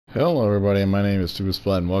Hello everybody, my name is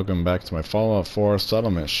Tubasplat and welcome back to my Fallout 4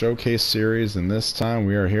 Settlement Showcase series, and this time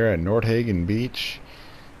we are here at Nordhagen Beach,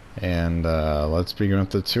 and let's begin with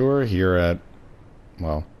the tour here at,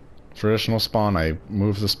 well, traditional spawn. I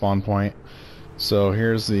moved the spawn point. So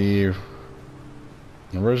here's the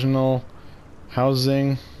original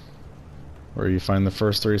housing where you find the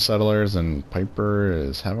first three settlers, and Piper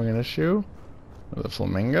is having an issue with a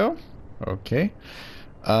flamingo. Okay.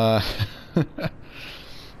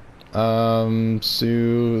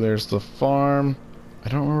 So there's the farm. I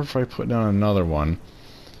don't remember if I put down another one.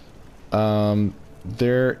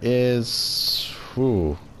 There is,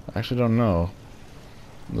 I actually don't know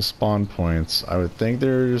the spawn points. I would think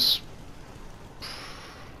there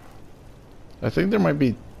might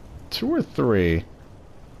be 2 or 3.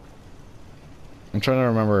 I'm trying to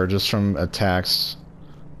remember just from attacks,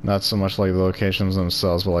 not so much like the locations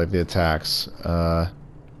themselves, but like the attacks.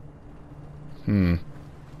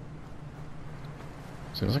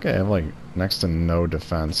 Seems like I have like next to no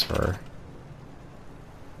defense for.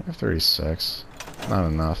 I have 36. Not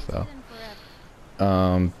enough though.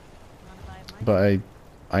 But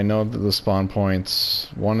I know that the spawn points.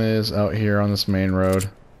 One is out here on this main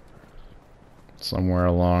road. Somewhere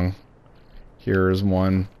along. Here is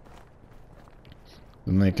one.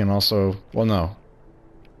 Then they can also, well, no,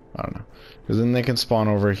 I don't know, because then they can spawn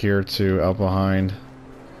over here too, out behind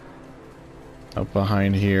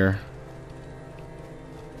here.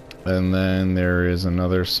 And then there is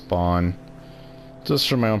another spawn. Just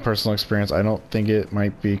from my own personal experience, I don't think it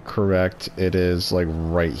might be correct. It is like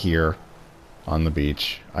right here on the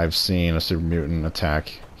beach. I've seen a super mutant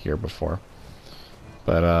attack here before.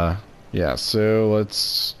 But yeah, so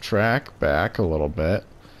let's track back a little bit.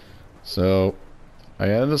 So I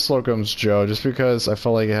added the Slocum's Joe just because I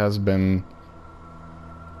felt like it has been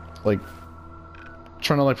like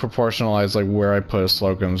trying to like proportionalize like where I put a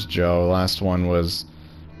Slocum's Joe. The last one was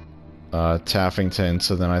Taffington,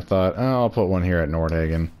 so then I thought, oh, I'll put one here at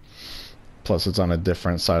Nordhagen. Plus it's on a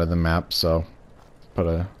different side of the map, so put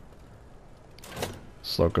a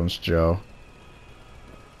Slocum's Joe.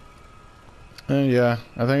 And yeah,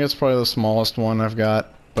 I think it's probably the smallest one I've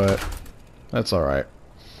got, but that's alright.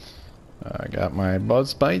 I got my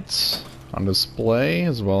Buzz Bites on display,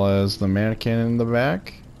 as well as the mannequin in the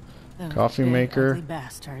back. Those coffee big, maker. ugly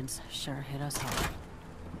bastards sure hit us hard.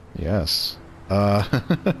 Yes.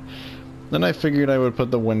 Then I figured I would put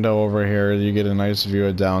the window over here. You get a nice view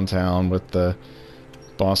of downtown with the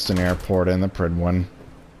Boston Airport and the Prid one.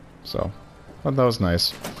 So, I thought that was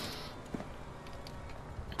nice.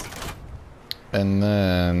 And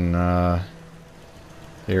then,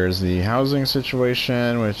 here's the housing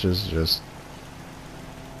situation, which is just...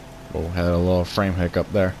 Oh, had a little frame hiccup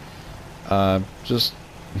there. Just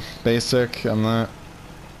basic. I'm not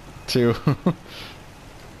too...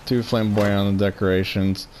 too flamboyant on the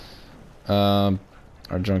decorations. Our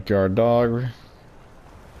junkyard dog.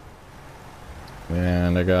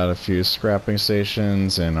 And I got a few scrapping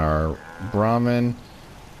stations and our Brahmin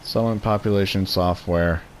settlement population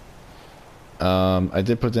software. I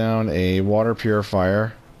did put down a water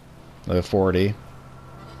purifier, the 40.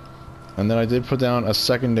 And then I did put down a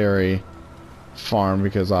secondary farm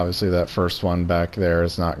because obviously that first one back there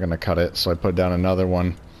is not going to cut it. So I put down another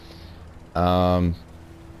one. I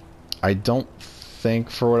don't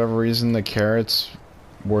think, for whatever reason, the carrots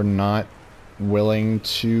were not willing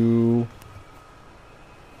to...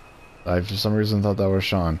 I, for some reason, thought that was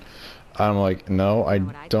Sean. I'm like, no, I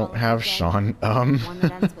don't have Sean. One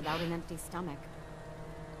that ends without an empty stomach.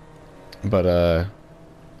 But,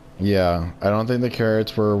 yeah, I don't think the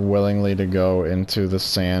carrots were willingly to go into the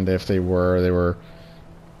sand. If they were,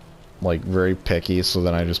 like, very picky, so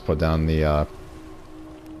then I just put down the,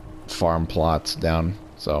 farm plots down,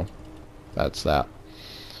 so... That's that.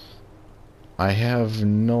 I have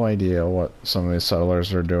no idea what some of these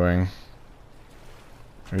settlers are doing.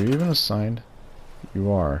 Are you even assigned? You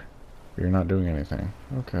are. You're not doing anything.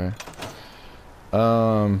 Okay.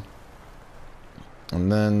 And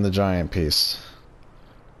then the giant piece.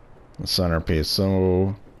 The centerpiece.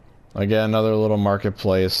 So, again, another little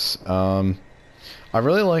marketplace. I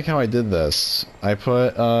really like how I did this. I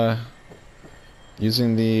put,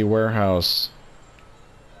 using the warehouse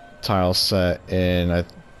tile set in, I'm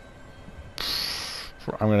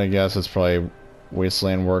gonna guess it's probably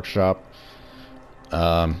Wasteland Workshop.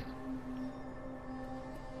 Yeah,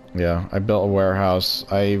 I built a warehouse.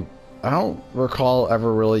 I don't recall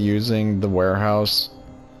ever really using the warehouse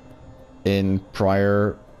in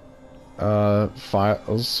prior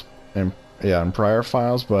files, in prior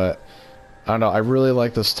files, but I don't know, I really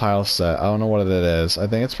like this tile set. I don't know what it is. I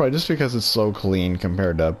think it's probably just because it's so clean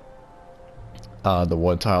compared to the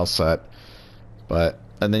wood tile set. But,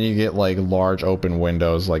 and then you get like large open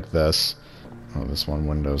windows like this. Oh, this one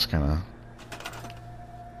window's kind of...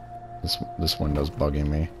 This window's bugging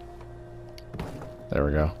me. There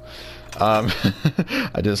we go.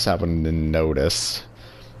 I just happened to notice.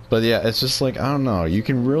 But yeah, it's just like, I don't know, you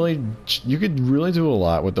could really do a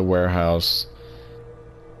lot with the warehouse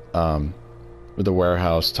tile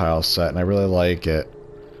set, and I really like it.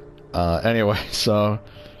 Anyway, so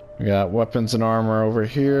we got weapons and armor over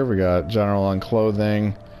here, we got general on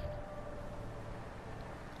clothing.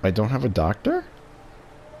 I don't have a doctor?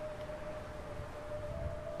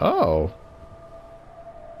 Oh.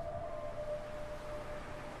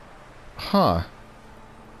 Huh.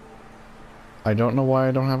 I don't know why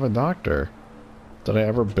I don't have a doctor. Did I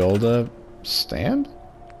ever build a stand?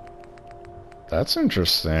 That's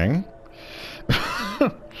interesting.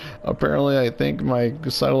 Apparently I think my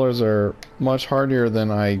settlers are much hardier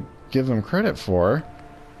than I give them credit for.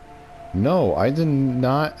 No, I did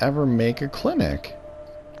not ever make a clinic.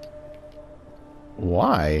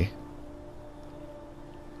 Why?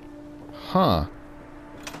 Huh.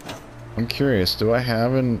 I'm curious, do I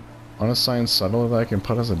have an unassigned settler that I can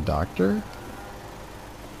put as a doctor?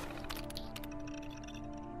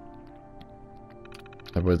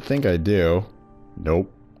 I would think I do.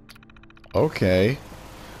 Nope. Okay.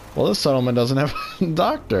 Well, this settlement doesn't have a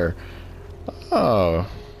doctor. Oh.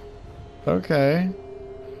 Okay.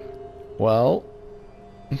 Well.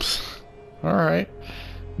 Alright.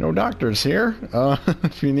 No doctors here.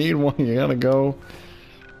 If you need one, you gotta go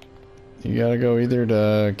either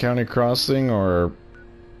to County Crossing or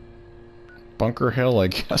Bunker Hill, I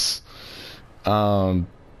guess. So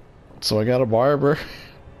I got a barber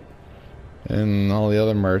and all the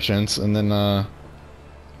other merchants, and then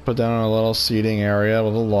put down a little seating area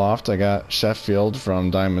with a loft. I got Sheffield from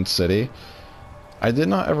Diamond City. I did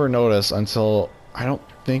not ever notice until, I don't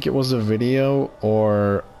think it was a video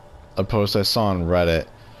or a post I saw on Reddit,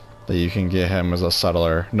 that you can get him as a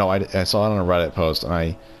settler. No, I saw it on a Reddit post, and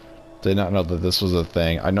I did not know that this was a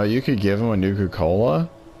thing. I know you could give him a Nuka-Cola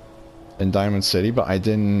in Diamond City, but I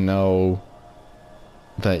didn't know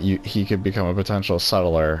that he could become a potential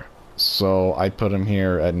settler. So I put him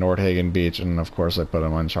here at Nordhagen Beach, and of course I put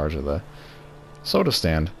him in charge of the soda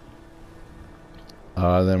stand.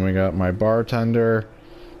 Then we got my bartender,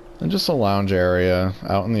 and just a lounge area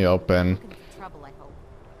out in the open.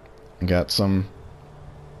 Got some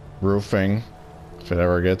roofing if it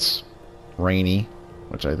ever gets rainy,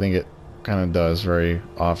 which I think it kind of does very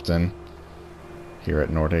often here at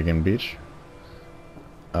Nordhagen Beach.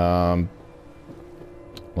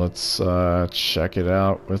 Let's check it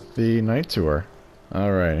out with the night tour.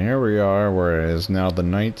 Alright, here we are where it is now the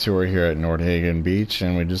night tour here at Nordhagen Beach,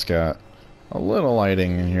 and we just got a little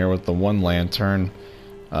lighting in here with the one lantern.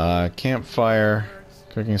 Campfire,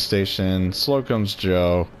 cooking station, Slocum's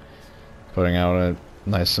Joe, putting out a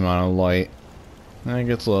nice amount of light. And it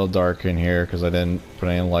gets a little dark in here because I didn't put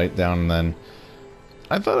any light down, and then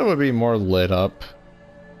I thought it would be more lit up,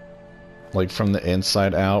 like from the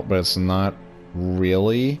inside out, but it's not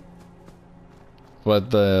really.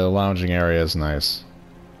 But the lounging area is nice.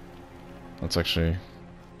 Let's actually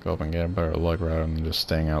go up and get a better look rather than just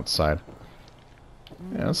staying outside.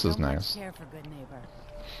 Yeah, this is nice.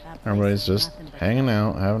 Everybody's just hanging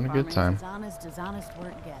out, having a good time.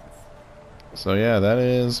 So yeah, that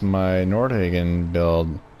is my Nordhagen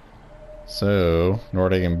build. So,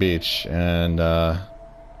 Nordhagen Beach, and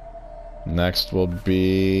next will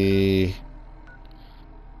be...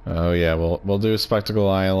 Oh yeah, we'll do Spectacle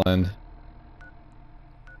Island.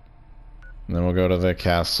 And then we'll go to the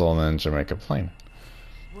castle and then Jamaica Plain.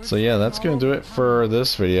 So yeah, that's going to do it for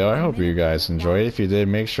this video. I hope you guys enjoyed. If you did,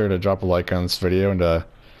 make sure to drop a like on this video, and to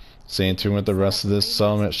stay in tune with the rest of this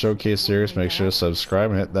Settlement Showcase series, make sure to subscribe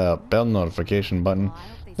and hit that bell notification button.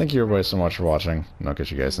 Thank you everybody so much for watching, and I'll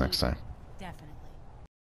catch you guys next time.